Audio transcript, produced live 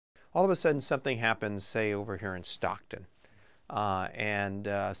all of a sudden something happens, say over here in Stockton, and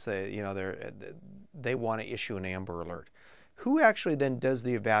say, you know, they want to issue an Amber Alert. Who actually then does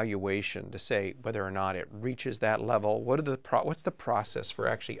the evaluation to say whether or not it reaches that level? What's the process for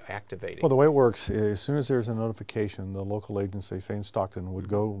actually activating? Well, the way it works is, as soon as there's a notification, the local agency, say in Stockton, would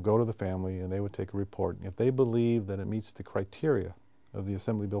go to the family and they would take a report. If they believe that it meets the criteria of the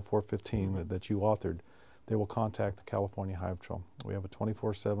Assembly Bill 415 that you authored, they will contact the California Hive Patrol. We have a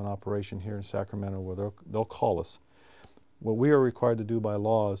 24/7 operation here in Sacramento where they'll call us. What we are required to do by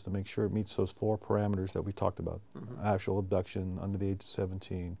law is to make sure it meets those 4 parameters that we talked about. Actual abduction, under the age of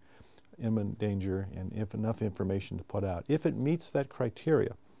 17, imminent danger, and enough information to put out. If it meets that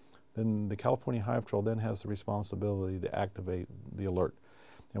criteria, then the California Hive Patrol then has the responsibility to activate the alert.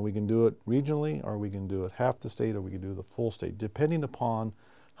 And we can do it regionally, or we can do it half the state, or we can do the full state, depending upon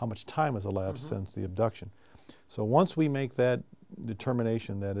how much time has elapsed since the abduction. So once we make that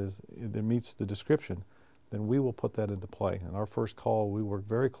determination that it meets the description, then we will put that into play. In our first call, we work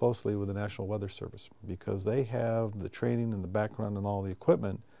very closely with the National Weather Service because they have the training and the background and all the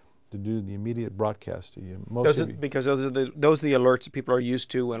equipment to do the immediate broadcast to you. Because those are the alerts that people are used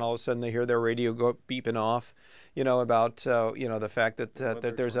to when all of a sudden they hear their radio go beeping off, you know, about you know, the fact that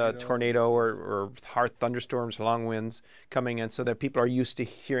there's a tornado or hard thunderstorms, long winds coming in, so that people are used to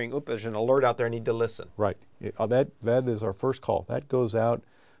hearing, "Oop, there's an alert out there, I need to listen." Right. That is our first call. That goes out.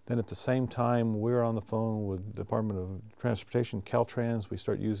 Then at the same time, we're on the phone with the Department of Transportation, Caltrans. We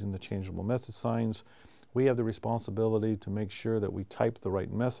start using the changeable message signs. We have the responsibility to make sure that we type the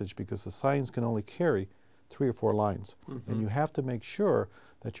right message because the signs can only carry 3 or 4 lines. And you have to make sure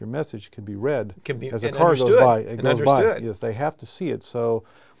that your message can be read as a car goes by. It goes by. Yes, they have to see it. So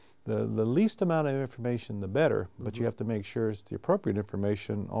the least amount of information, the better, but you have to make sure it's the appropriate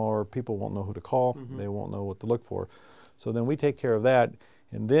information or people won't know who to call. They won't know what to look for. So then we take care of that.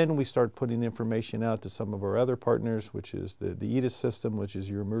 And then we start putting information out to some of our other partners, which is the EDIS system, which is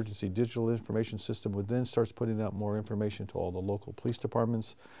your emergency digital information system, which then starts putting out more information to all the local police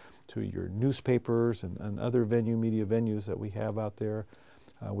departments, to your newspapers and other media venues that we have out there.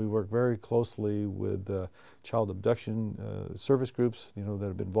 We work very closely with child abduction service groups, you know, that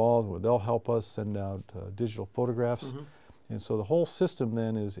have been involved, where they'll help us send out digital photographs. And so the whole system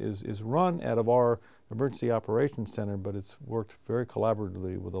then is run out of our Emergency Operations Center, but it's worked very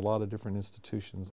collaboratively with a lot of different institutions.